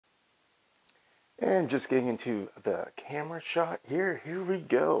And just getting into the camera shot here we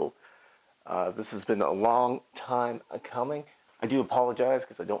go. This has been a long time coming. I do apologize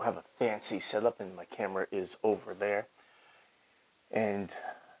because I don't have a fancy setup and my camera is over there. And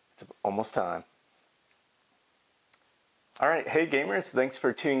it's almost time. Alright, hey gamers, thanks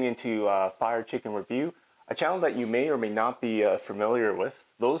for tuning into Fire Chicken Review, a channel that you may or may not be familiar with.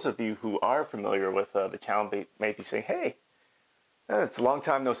 Those of you who are familiar with the channel may be saying, hey, it's a long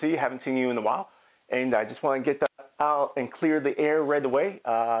time no see, haven't seen you in a while. And I just want to get that out and clear the air right away.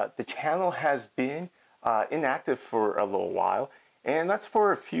 The channel has been inactive for a little while, and that's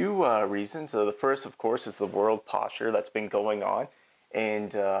for a few reasons. The first, of course, is the world posture that's been going on.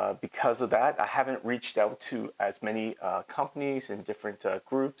 And because of that, I haven't reached out to as many companies and different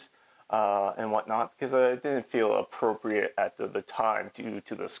groups and whatnot, because I didn't feel appropriate at the time due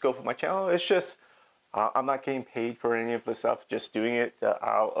to the scope of my channel. It's just, I'm not getting paid for any of this stuff, just doing it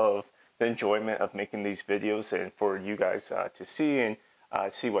out of the enjoyment of making these videos and for you guys to see and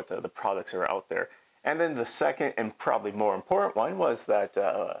see what the products are out there. And then the second and probably more important one was that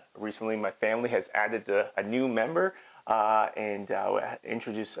recently my family has added a new member and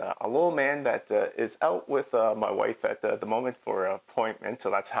introduced a little man that is out with my wife at the moment for an appointment.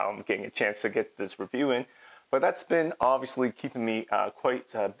 So that's how I'm getting a chance to get this review in. But that's been obviously keeping me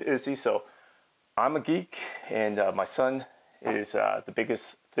quite busy. So I'm a geek, and my son is the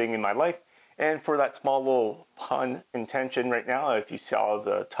biggest thing in my life. And for that small little pun intention right now, if you saw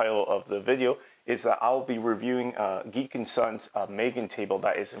the title of the video, is that I'll be reviewing Geeknson's Megan table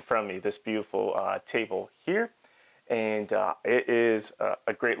that is in front of me, this beautiful table here. And it is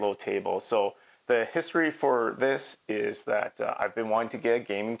a great little table. So the history for this is that I've been wanting to get a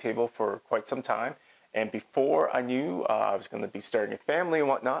gaming table for quite some time. And before I knew I was going to be starting a family and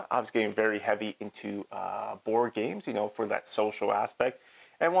whatnot, I was getting very heavy into board games, you know, for that social aspect.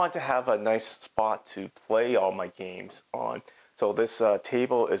 And wanted to have a nice spot to play all my games on. So this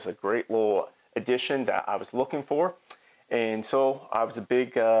table is a great little addition that I was looking for. And so I was a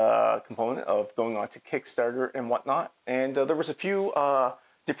big component of going on to Kickstarter and whatnot. And there was a few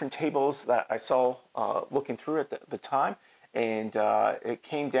different tables that I saw looking through at the time. And it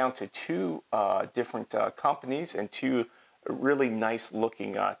came down to two different companies and two really nice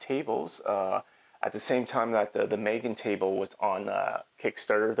looking tables. At the same time that the Megan table was on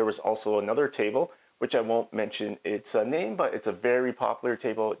Kickstarter, there was also another table, which I won't mention its name, but it's a very popular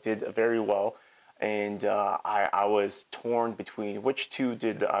table. It did very well. And I was torn between which two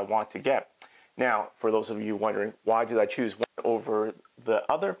did I want to get. Now, for those of you wondering, why did I choose one over the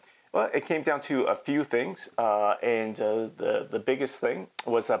other? Well, it came down to a few things, and the biggest thing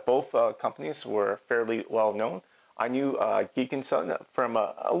was that both companies were fairly well known. I knew Geeknson from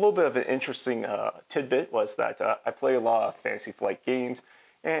a little bit of an interesting tidbit was that I play a lot of Fantasy Flight games,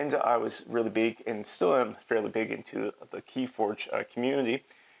 and I was really big and still am fairly big into the Keyforge community.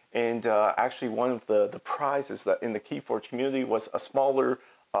 And actually one of the prizes that in the Keyforge community was a smaller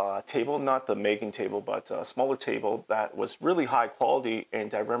table, not the Megan table, but a smaller table that was really high quality.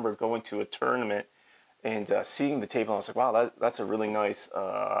 And I remember going to a tournament and seeing the table, and I was like, wow, that's a really nice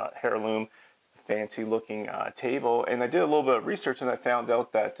heirloom, fancy looking table. And I did a little bit of research and I found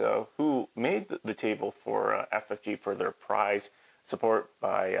out that who made the table for FFG for their prize support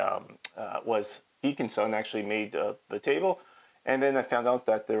by was Geeknson actually made the table. And then I found out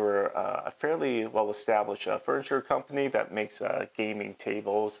that there were a fairly well-established furniture company that makes gaming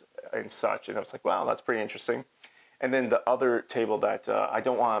tables and such. And I was like, wow, that's pretty interesting. And then the other table that I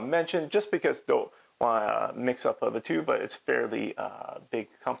don't want to mention, just because I don't want to mix up the two, but it's fairly big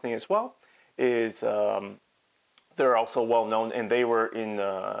company as well, is they're also well-known, and they were in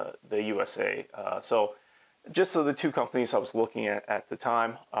the USA. So just the two companies I was looking at the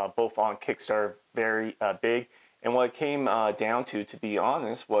time, both on Kickstarter, very big. And what it came down to be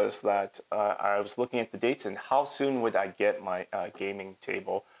honest, was that I was looking at the dates and how soon would I get my gaming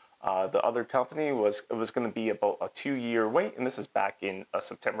table. The other company was going to be about a 2-year wait, and this is back in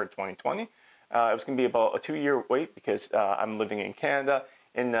September 2020. It was going to be about a 2-year wait because I'm living in Canada,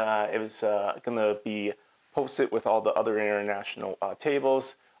 and it was going to be posted with all the other international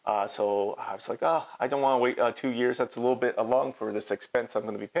tables. So I was like, oh, I don't want to wait 2 years. That's a little bit long for this expense I'm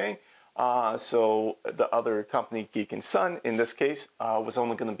going to be paying. So the other company, Geeknson, in this case, was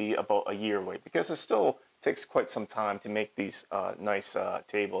only going to be about a year wait because it still takes quite some time to make these nice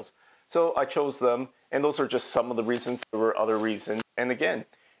tables. So I chose them, and those are just some of the reasons. There were other reasons. And again,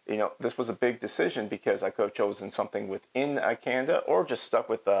 you know, this was a big decision because I could have chosen something within Canada or just stuck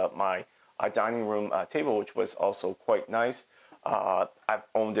with my dining room table, which was also quite nice. I've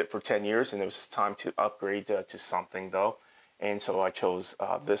owned it for 10 years, and it was time to upgrade to something, though. And so I chose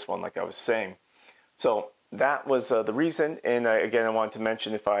this one, like I was saying. So that was the reason. And again, I wanted to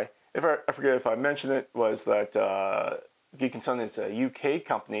mention, I forget if I mentioned it, was that Geeknson is a UK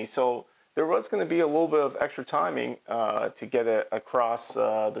company. So there was going to be a little bit of extra timing to get it across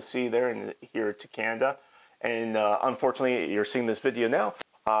the sea there and here to Canada. And unfortunately, you're seeing this video now.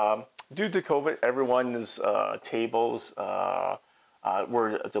 Due to COVID, everyone's tables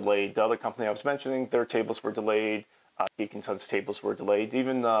were delayed. The other company I was mentioning, their tables were delayed. Geeknson's tables were delayed.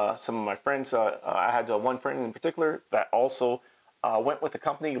 Even some of my friends, I had one friend in particular that also went with a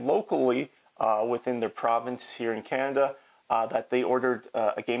company locally within their province here in Canada that they ordered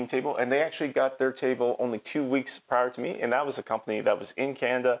a gaming table, and they actually got their table only 2 weeks prior to me, and that was a company that was in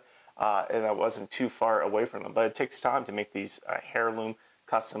Canada, and I wasn't too far away from them. But it takes time to make these heirloom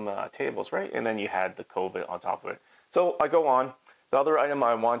custom tables, right? And then you had the COVID on top of it. So I go on. The other item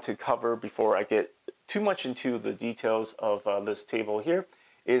I want to cover before I get too much into the details of this table here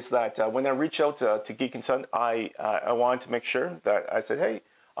is that when I reached out to Geeknson, I wanted to make sure that I said, hey,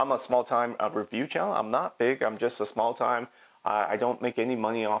 I'm a small-time review channel. I'm not big. I'm just a small-time. I don't make any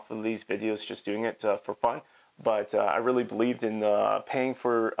money off of these videos, just doing it for fun. But I really believed in paying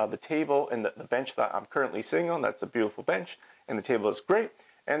for the table and the bench that I'm currently sitting on. That's a beautiful bench, and the table is great.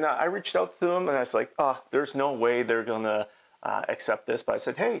 And I reached out to them, and I was like, oh, there's no way they're going to accept this. But I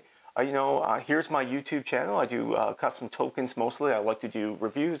said, hey, here's my YouTube channel. I do custom tokens mostly. I like to do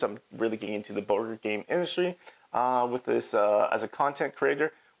reviews. I'm really getting into the board game industry with this as a content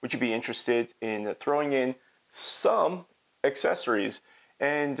creator. Would you be interested in throwing in some accessories?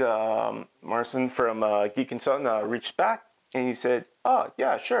 And Marcin from Geeknson reached back, and he said, oh,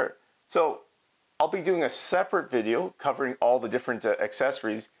 yeah, sure. So I'll be doing a separate video covering all the different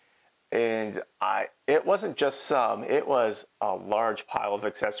accessories. And it wasn't just some, it was a large pile of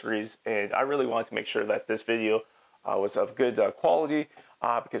accessories. And I really wanted to make sure that this video was of good quality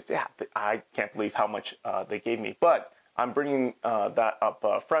because, yeah, I can't believe how much they gave me. But I'm bringing that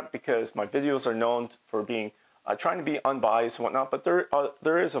up front because my videos are known for being trying to be unbiased and whatnot. But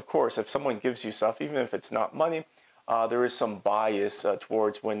there is, of course, if someone gives you stuff, even if it's not money, there is some bias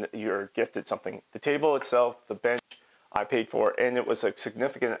towards when you're gifted something. The table itself, the bench, I paid for, and it was a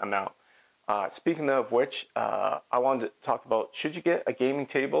significant amount. Speaking of which, I wanted to talk about, should you get a gaming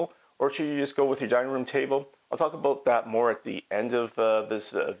table or should you just go with your dining room table? I'll talk about that more at the end of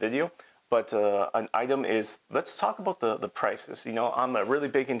this video. But an item is, let's talk about the prices. You know, I'm really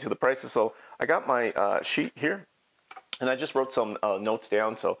big into the prices. So I got my sheet here, and I just wrote some notes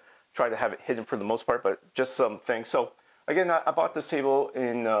down. So try to have it hidden for the most part, but just some things. So again, I bought this table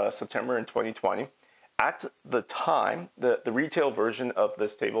in September in 2020. At the time, the retail version of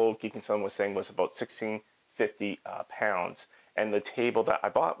this table, Geeknson was saying, was about 1650 pounds. And the table that I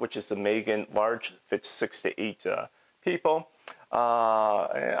bought, which is the Megan Large, fits 6 to 8 people.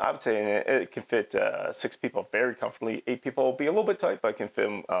 I would say it can fit 6 people very comfortably. 8 people will be a little bit tight, but I can fit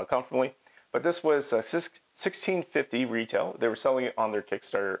them comfortably. But this was 1650 retail. They were selling it on their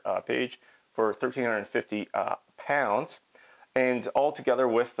Kickstarter page for 1350 pounds. And altogether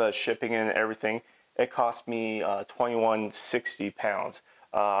with shipping and everything, it cost me 2160 pounds.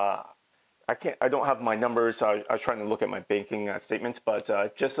 I don't have my numbers. I was trying to look at my banking statements,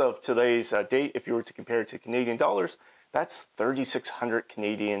 but just of today's date, if you were to compare it to Canadian dollars, that's 3,600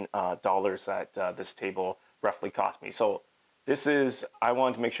 Canadian dollars that this table roughly cost me. So this is, I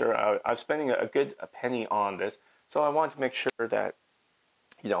wanted to make sure I'm spending a good penny on this. So I wanted to make sure that,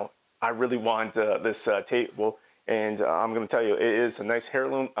 you know, I really want this table. And I'm going to tell you, it is a nice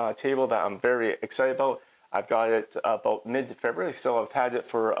heirloom table that I'm very excited about. I've got it about mid-February, so I've had it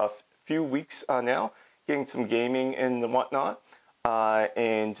for a few weeks now, getting some gaming and whatnot.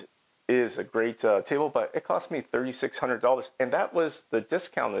 And it is a great table, but it cost me $3,600, and that was the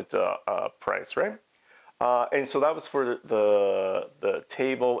discounted price, right? And so that was for the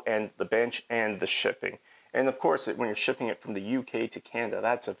table and the bench and the shipping. And of course, when you're shipping it from the UK to Canada,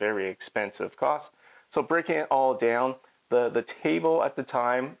 that's a very expensive cost. So breaking it all down, the table at the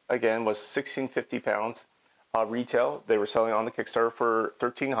time, again, was 1650 pounds retail. They were selling on the Kickstarter for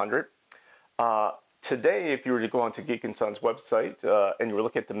 1300. Today, if you were to go onto Geeknson's website and you were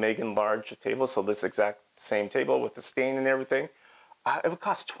looking at the Megan Large table, so this exact same table with the stain and everything, it would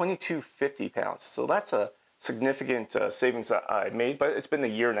cost 2250 pounds. So that's a significant savings that I made, but it's been a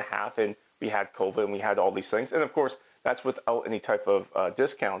year and a half and we had COVID and we had all these things. And of course, that's without any type of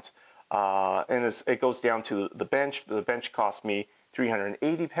discounts. And it goes down to the bench. The bench cost me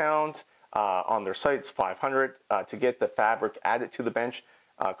 380 pounds. On their site, it's 500. To get the fabric added to the bench,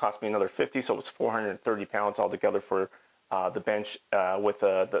 cost me another 50. So it was 430 pounds altogether for the bench with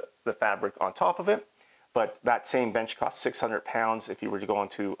the fabric on top of it. But that same bench cost 600 pounds if you were to go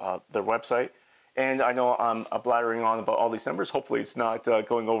onto their website. And I know I'm blathering on about all these numbers. Hopefully it's not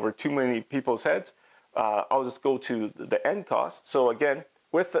going over too many people's heads. I'll just go to the end cost. So again,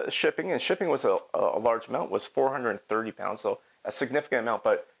 with shipping, and shipping was a large amount, was 430 pounds, so a significant amount,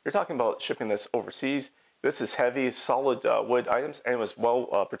 but you're talking about shipping this overseas. This is heavy, solid wood items, and it was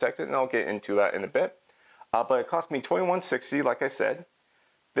well protected, and I'll get into that in a bit. But it cost me $21.60, like I said.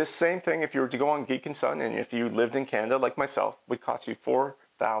 This same thing, if you were to go on Geeknson, and if you lived in Canada like myself, would cost you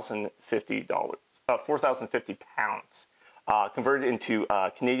 $4,050, 4,050 pounds. Converted into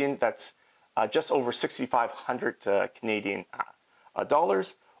Canadian, that's just over 6,500 Canadian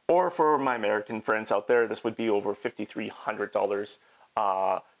dollars. Or for my American friends out there, this would be over $5,300.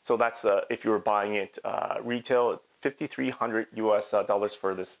 So that's if you were buying it retail, $5,300 US dollars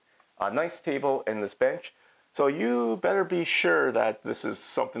for this nice table and this bench. So you better be sure that this is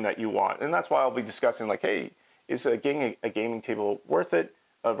something that you want. And that's why I'll be discussing like, hey, is getting a gaming table worth it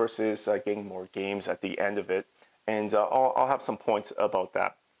versus getting more games at the end of it? And I'll have some points about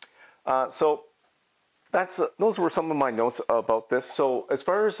that. So those were some of my notes about this. So as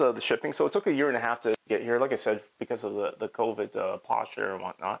far as the shipping, so it took a year and a half to get here, like I said, because of the COVID posture and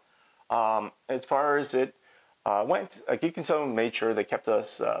whatnot. As far as it went, Geeknson made sure they kept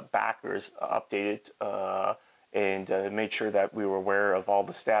us backers updated and made sure that we were aware of all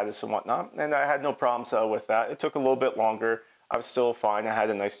the status and whatnot. And I had no problems with that. It took a little bit longer. I was still fine. I had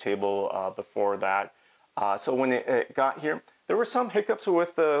a nice table before that. So when it got here, there were some hiccups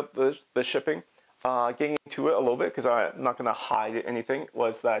with the shipping. Getting into it a little bit, because I'm not going to hide anything,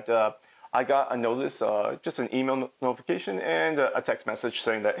 was that I got a notice, just an email notification and a text message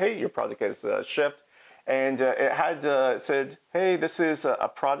saying that, hey, your product is shipped. And it had said, hey, this is a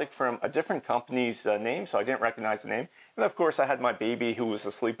product from a different company's name, so I didn't recognize the name. And of course, I had my baby who was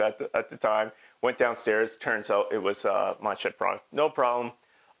asleep at the time, went downstairs. Turns out it was my shipped product. No problem.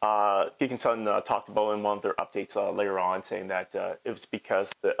 Geeknson talked about in one of their updates later on, saying that it was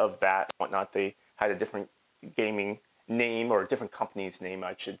because of that and whatnot. They had a different gaming name, or a different company's name,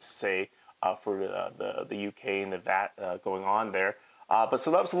 I should say, for the UK and the VAT going on there. But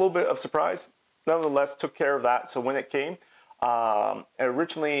so that was a little bit of surprise. Nonetheless, took care of that. So when it came,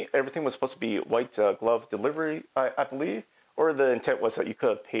 originally everything was supposed to be white glove delivery, I believe, or the intent was that you could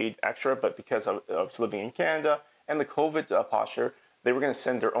have paid extra, but because I was living in Canada and the COVID posture, they were going to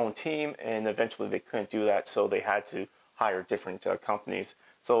send their own team, and eventually they couldn't do that, so they had to hire different companies.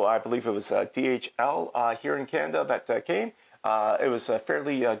 So I believe it was DHL here in Canada that came. It was a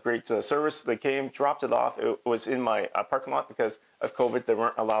fairly great service. They came, dropped it off. It was in my parking lot because of COVID. They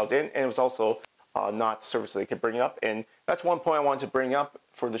weren't allowed in, and it was also not service they could bring up. And that's one point I wanted to bring up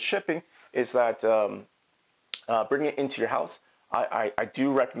for the shipping, is that bringing it into your house, I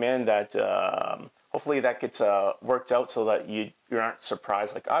do recommend that hopefully that gets worked out so that you aren't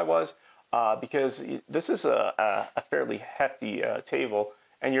surprised like I was, because this is a fairly hefty table,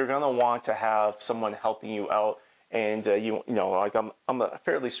 and you're gonna want to have someone helping you out. And you know, like I'm a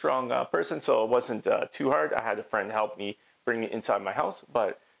fairly strong person, so it wasn't too hard. I had a friend help me bring it inside my house,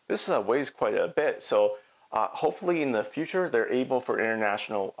 but this weighs quite a bit. So hopefully in the future they're able for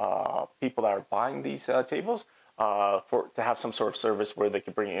international people that are buying these tables to have some sort of service where they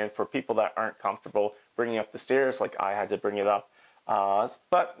could bring it in for people that aren't comfortable bringing up the stairs, like I had to bring it up.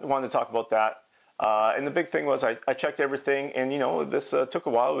 But I wanted to talk about that. And the big thing was I checked everything, and you know, this took a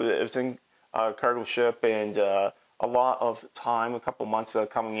while. It was in cargo ship, and a lot of time, a couple months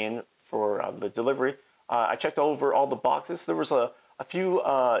coming in for the delivery. I checked over all the boxes. There was a few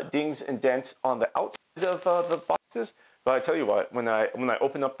dings and dents on the outside of the boxes. But I tell you what, when I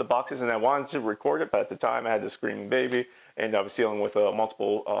opened up the boxes, and I wanted to record it, but at the time I had the screaming baby, and I was dealing with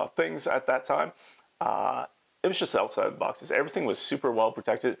multiple things at that time. It was just outside the boxes. Everything was super well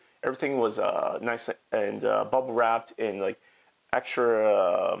protected. Everything was nice and bubble wrapped and like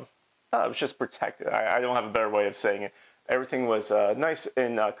extra. It was just protected. I don't have a better way of saying it. Everything was nice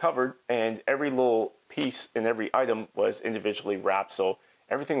and covered, and every little piece and every item was individually wrapped. So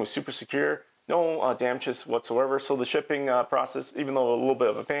everything was super secure, no damages whatsoever. So the shipping process, even though a little bit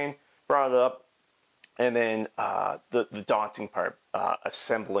of a pain, brought it up. And then the daunting part,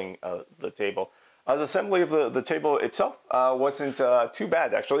 assembling the table. The assembly of the table itself wasn't too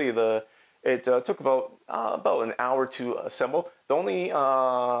bad, actually. It took about an hour to assemble. The only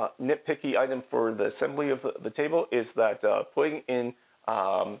nitpicky item for the assembly of the table is that putting in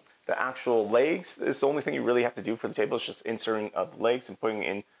the actual legs is the only thing you really have to do for the table. It's just inserting the legs and putting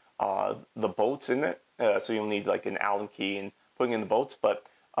in the bolts in it. So you'll need like an Allen key and putting in the bolts. But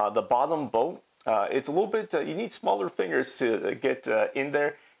the bottom bolt, it's a little bit, you need smaller fingers to get in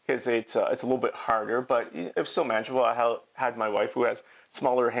there. because it's a little bit harder, but it's still manageable. I had my wife, who has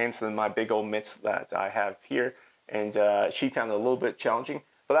smaller hands than my big old mitts that I have here, and she found it a little bit challenging.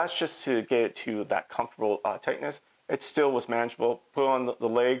 But that's just to get it to that comfortable tightness. It still was manageable. Put on the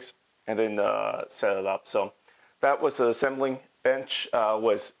legs and then set it up. So that was the assembling bench.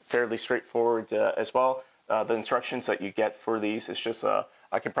 Was fairly straightforward as well. The instructions that you get for these, it's just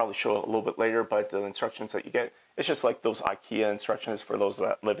I can probably show it a little bit later, but the instructions that you get, it's just like those IKEA instructions for those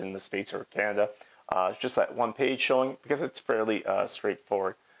that live in the States or Canada. It's just that one page showing, because it's fairly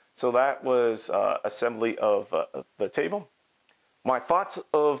straightforward. So that was assembly of the table. My thoughts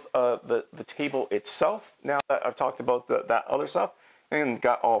of the table itself, now that I've talked about that other stuff and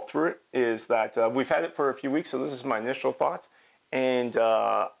got all through it, is that we've had it for a few weeks, so this is my initial thoughts. And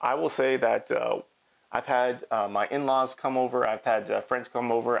I will say that I've had my in-laws come over, I've had friends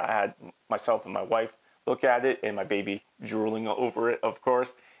come over, I had myself and my wife look at it, and my baby drooling over it, of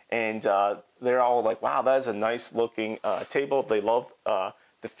course. And they're all like, wow, that is a nice looking table. They love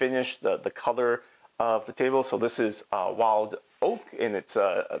the finish, the color of the table. So this is wild oak, and it's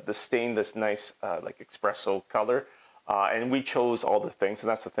the stain, this nice like espresso color. And we chose all the things, and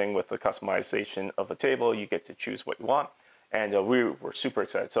that's the thing with the customization of a table. You get to choose what you want, and we were super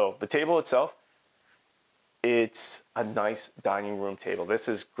excited. So the table itself, it's a nice dining room table. This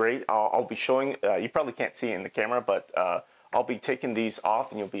is great. I'll be showing, you probably can't see it in the camera, but I'll be taking these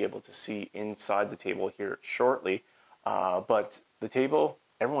off and you'll be able to see inside the table here shortly. But the table,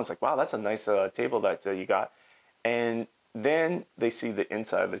 everyone's like, wow, that's a nice table that you got. And then they see the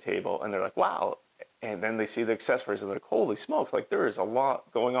inside of the table and they're like, wow. And then they see the accessories and they're like, holy smokes, like there is a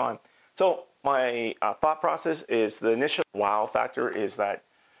lot going on. So my thought process is, the initial wow factor is that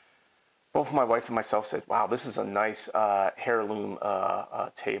both my wife and myself said, wow, this is a nice heirloom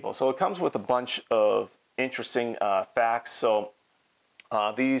table. So it comes with a bunch of interesting facts. So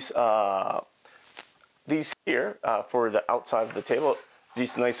these here for the outside of the table,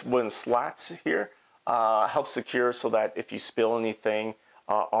 these nice wooden slats here help secure, so that if you spill anything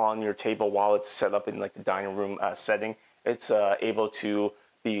on your table while it's set up in like the dining room setting, it's able to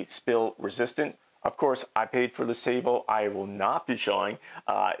be spill resistant. Of course, I paid for this table. I will not be showing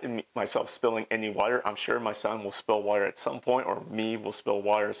myself spilling any water. I'm sure my son will spill water at some point, or me will spill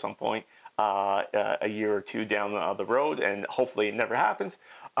water at some point a year or two down the road, and hopefully it never happens.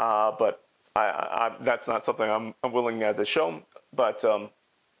 But that's not something I'm willing to show. But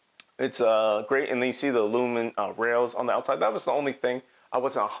it's great, and then you see the aluminum rails on the outside. That was the only thing I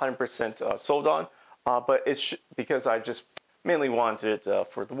wasn't 100% sold on, but it's because I just mainly wanted it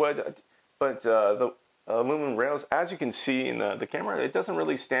for the wood. But the aluminum rails, as you can see in the camera, it doesn't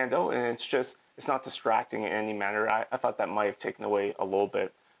really stand out, and it's not distracting in any manner. I thought that might have taken away a little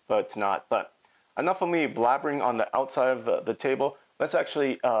bit, but it's not. But enough of me blabbering on the outside of the table. Let's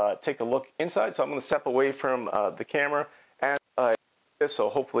actually take a look inside. So I'm going to step away from the camera and this, so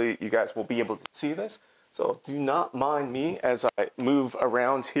hopefully you guys will be able to see this. So do not mind me as I move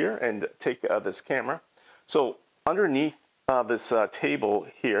around here and take this camera. So underneath this table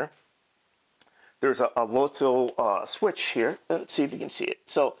here, there's a little switch here. Let's see if you can see it.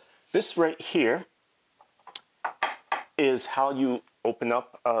 So this right here is how you open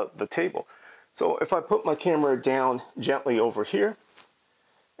up the table. So if I put my camera down gently over here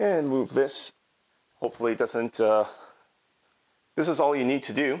and move this, hopefully it doesn't, this is all you need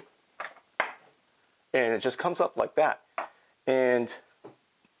to do. And it just comes up like that. And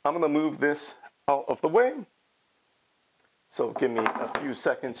I'm gonna move this out of the way. So give me a few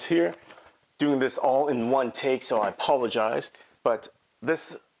seconds here. Doing this all in one take, so I apologize. But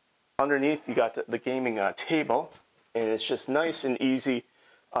this underneath, you got the gaming table, and it's just nice and easy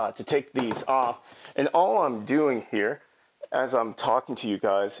to take these off. And all I'm doing here, as I'm talking to you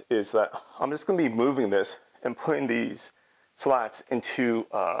guys, is that I'm just gonna be moving this and putting these slats into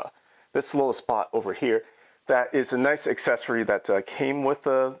this little spot over here. That is a nice accessory that came with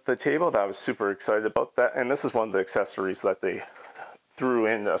the table that I was super excited about that. And this is one of the accessories that they threw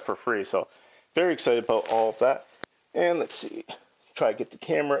in for free. So very excited about all of that. And let's see, try to get the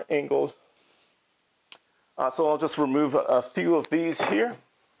camera angled. So I'll just remove a few of these here.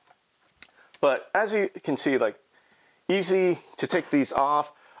 But as you can see, like, easy to take these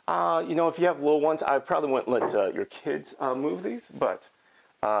off. You know, if you have little ones, I probably wouldn't let your kids move these, but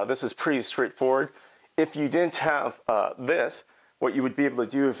this is pretty straightforward. If you didn't have this, what you would be able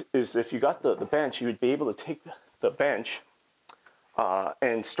to do is if you got the bench, you would be able to take the bench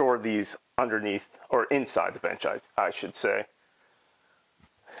and store these underneath, or inside the bench, I should say.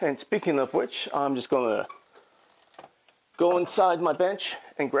 And speaking of which, I'm just going to go inside my bench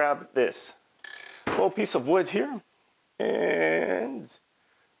and grab this little piece of wood here. And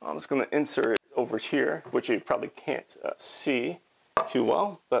I'm just going to insert it over here, which you probably can't see too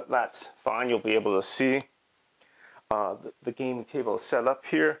well, but that's fine. You'll be able to see the gaming table set up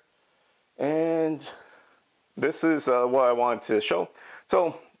here. And this is what I wanted to show.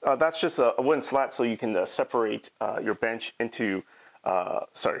 So that's just a wooden slat, so you can separate your bench into,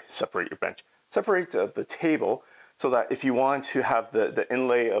 separate the table, so that if you want to have the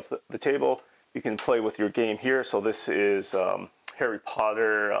inlay of the table, you can play with your game here. So this is Harry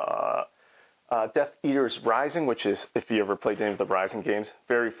Potter Death Eaters Rising, which is, if you ever played any of the Rising games,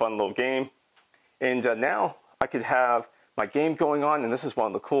 very fun little game. And now I could have my game going on, and this is one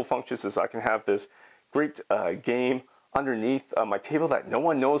of the cool functions, is I can have this great game underneath my table that no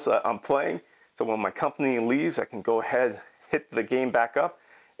one knows that I'm playing. So when my company leaves, I can go ahead, hit the game back up,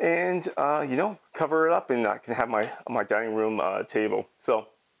 and you know, cover it up, and I can have my dining room table. So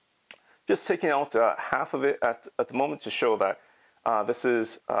just taking out half of it at the moment to show that this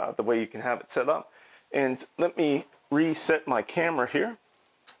is the way you can have it set up. And let me reset my camera here.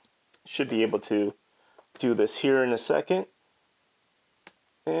 Should be able to do this here in a second.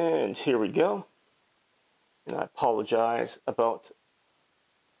 And here we go. And I apologize about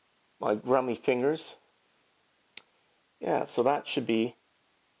my grummy fingers. Yeah, so that should be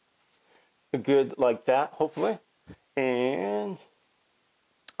good like that, hopefully. And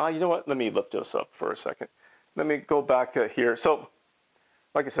you know what? Let me lift this up for a second. Let me go back here. So,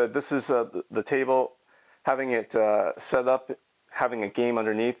 like I said, this is the table. Having it set up, having a game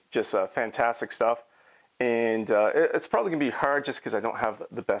underneath, just fantastic stuff. And it's probably going to be hard just because I don't have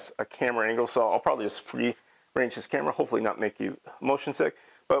the best camera angle. So I'll probably just free range this camera, hopefully not make you motion sick.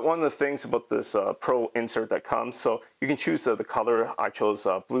 But one of the things about this Pro insert that comes, so you can choose the color. I chose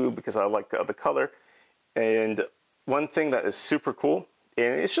blue because I like the color. And one thing that is super cool,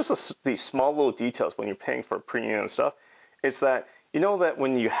 and it's just these small little details when you're paying for premium and stuff, is that you know that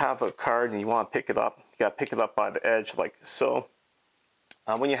when you have a card and you want to pick it up, you got to pick it up by the edge like so.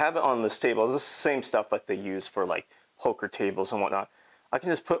 When you have it on this table, it's the same stuff that they use for like poker tables and whatnot. I can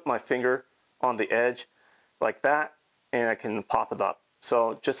just put my finger on the edge like that, and I can pop it up.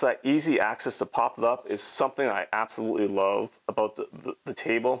 So just that easy access to pop it up is something I absolutely love about the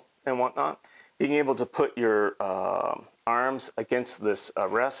table and whatnot. Being able to put your arms against this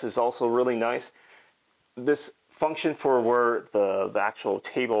rest is also really nice. This function for where the actual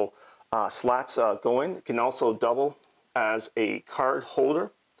table slats go in can also double as a card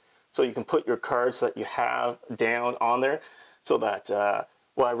holder. So you can put your cards that you have down on there, so that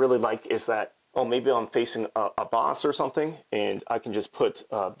what I really like is that, oh, maybe I'm facing a boss or something, and I can just put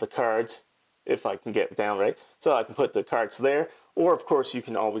the cards, if I can get down right, so I can put the cards there. Or of course you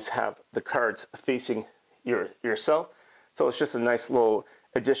can always have the cards facing yourself. So it's just a nice little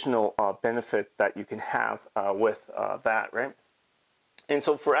additional benefit that you can have with that, right? And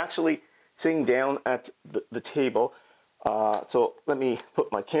so for actually sitting down at the table, so let me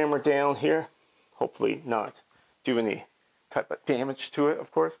put my camera down here, hopefully not do any type of damage to it,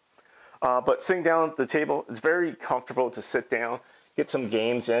 of course. But sitting down at the table, it's very comfortable to sit down, get some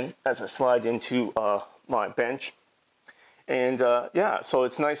games in as I slide into my bench. And yeah, so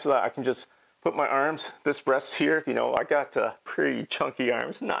it's nice that I can just put my arms, this rests here. You know, I got pretty chunky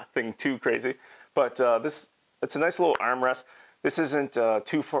arms, nothing too crazy, but it's a nice little armrest. This isn't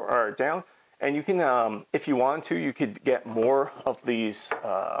too far down. And you can, if you want to, you could get more of these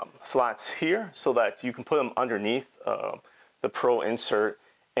slats here so that you can put them underneath the Pro insert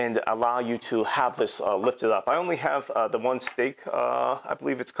and allow you to have this lifted up. I only have the one stake, I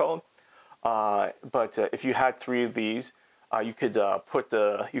believe it's called. But if you had 3 of these, you could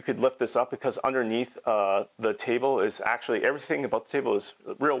you could lift this up, because underneath the table is actually, everything about the table is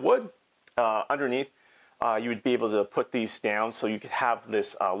real wood. Underneath, you would be able to put these down, so you could have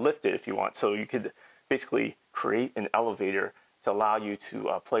this lifted if you want. So you could basically create an elevator to allow you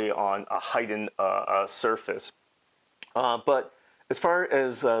to play on a heightened surface. But as far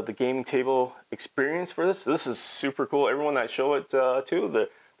as the gaming table experience for this is super cool. Everyone that I show it to,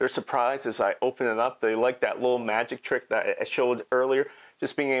 they're surprised as I open it up. They like that little magic trick that I showed earlier,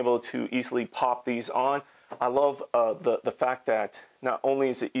 just being able to easily pop these on. I love the fact that not only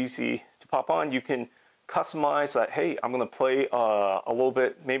is it easy to pop on, you can customize that. Hey, I'm going to play a little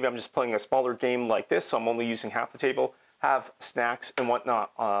bit. Maybe I'm just playing a smaller game like this, so I'm only using half the table. Have snacks and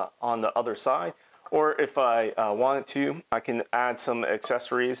whatnot on the other side. Or if I wanted to, I can add some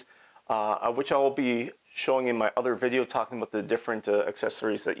accessories, which I will be showing in my other video, talking about the different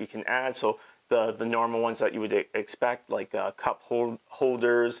accessories that you can add. So the normal ones that you would expect, like cup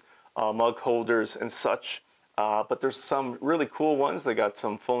holders, mug holders, and such. But there's some really cool ones. They got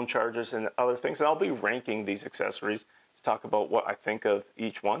some phone chargers and other things. And I'll be ranking these accessories talk about what I think of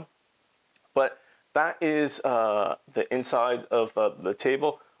each one. But that is the inside of the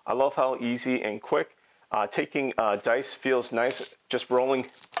table. I love how easy and quick. Taking dice feels nice. Just rolling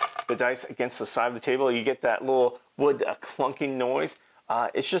the dice against the side of the table, you get that little wood clunking noise.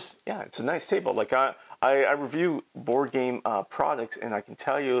 It's just, yeah, it's a nice table. Like I review board game products, and I can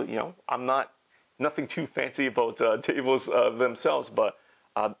tell you, you know, I'm nothing too fancy about tables themselves, but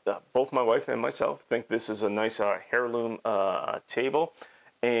both my wife and myself think this is a nice heirloom table.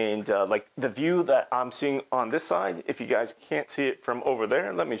 And like the view that I'm seeing on this side, if you guys can't see it from over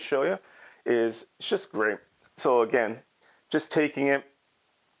there, let me show you, it's just great. So again, just taking it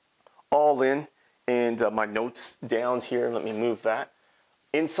all in, and my notes down here, let me move that.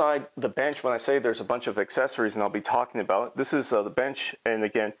 Inside the bench, when I say there's a bunch of accessories, and I'll be talking about, this is the bench, and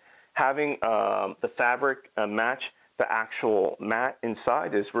again, having the fabric match the actual mat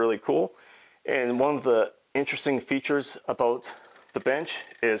inside is really cool. And one of the interesting features about the bench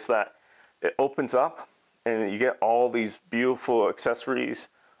is that it opens up and you get all these beautiful accessories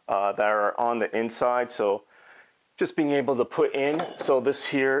that are on the inside. So just being able to put in, so this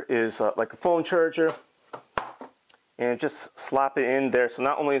here is like a phone charger, and just slap it in there. So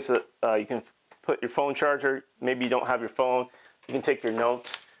not only is it, you can put your phone charger, maybe you don't have your phone, you can take your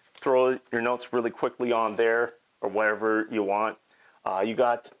notes, throw your notes really quickly on there or whatever you want. You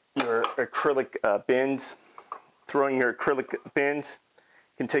got your acrylic bins, throwing your acrylic bins.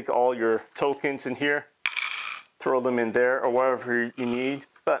 You can take all your tokens in here, throw them in there or whatever you need.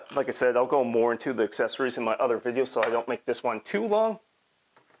 But like I said, I'll go more into the accessories in my other videos, so I don't make this one too long.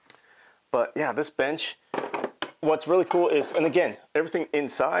 But yeah, this bench, what's really cool is, and again, everything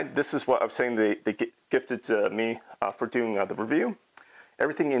inside, this is what I'm saying they gifted to me for doing the review.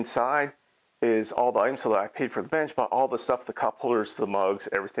 Everything inside is all the items, so that I paid for the bench, but all the stuff, the cup holders, the mugs,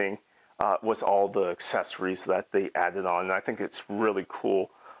 everything was all the accessories that they added on. And I think it's really cool,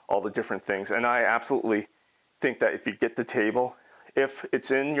 all the different things. And I absolutely think that if you get the table, if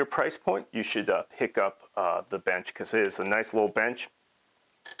it's in your price point, you should pick up the bench, because it is a nice little bench.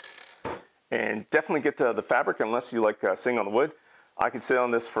 And definitely get the fabric, unless you like sitting on the wood. I could sit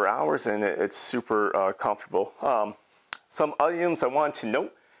on this for hours, and it's super comfortable. Some items I wanted to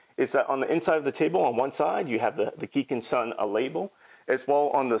note is that on the inside of the table, on one side, you have the Geeknson label, as well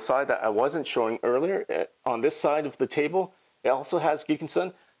on the side that I wasn't showing earlier. On this side of the table, it also has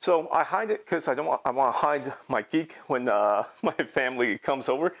Geeknson. So I hide it because I want to hide my geek when my family comes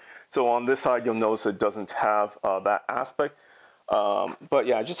over. So on this side, you'll notice it doesn't have that aspect. But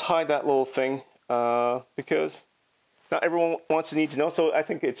yeah, just hide that little thing because not everyone wants to need to know. So I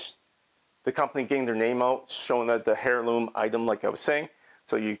think it's the company getting their name out, showing that the heirloom item, like I was saying.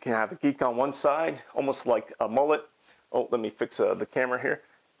 So you can have a geek on one side, almost like a mullet. Oh, let me fix the camera here.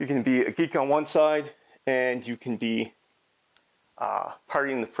 You can be a geek on one side, and you can be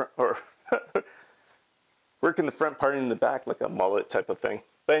partying in the front, or working the front, partying in the back, like a mullet type of thing.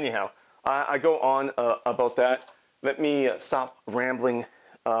 But anyhow, I go on about that. Let me stop rambling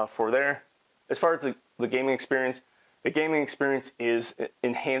for there. As far as the gaming experience is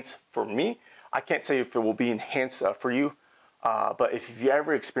enhanced for me. I can't say if it will be enhanced for you, but if you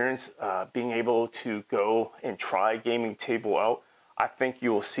ever experience being able to go and try a gaming table out, I think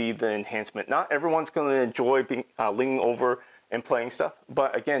you will see the enhancement. Not everyone's going to enjoy being leaning over and playing stuff,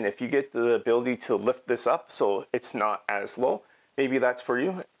 but again, if you get the ability to lift this up so it's not as low, maybe that's for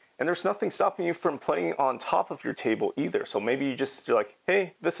you. And there's nothing stopping you from playing on top of your table either. So maybe you're like,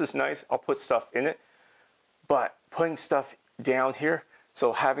 hey, this is nice, I'll put stuff in it. But putting stuff down here,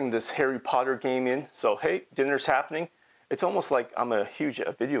 so having this Harry Potter game in, so hey, dinner's happening. It's almost like I'm a huge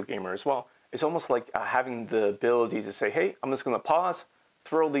video gamer as well. It's almost like having the ability to say, hey, I'm just gonna pause,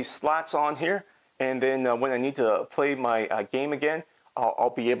 throw these slats on here, and then when I need to play my game again,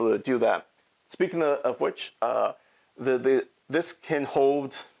 I'll be able to do that. Speaking of which, this can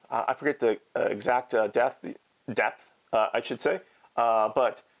hold, I forget the exact depth, I should say,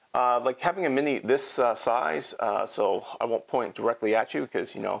 but like having a mini this size, so I won't point directly at you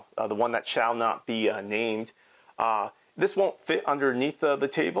because, you know, the one that shall not be named, this won't fit underneath the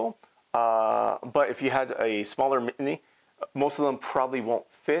table, but if you had a smaller mini, most of them probably won't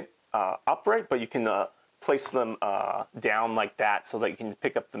fit upright, but you can place them down like that so that you can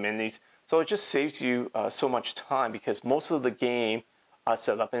pick up the minis. So it just saves you so much time, because most of the game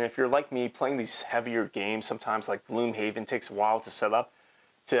setup, and if you're like me playing these heavier games, sometimes like Gloomhaven takes a while to set up,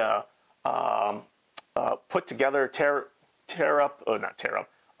 to put together, put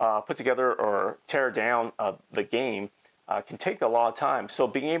together or tear down the game can take a lot of time. So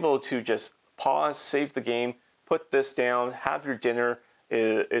being able to just pause, save the game, put this down, have your dinner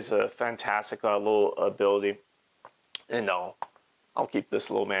is a fantastic little ability. And I'll keep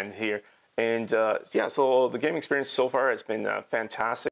this little man here. And yeah, so the game experience so far has been fantastic.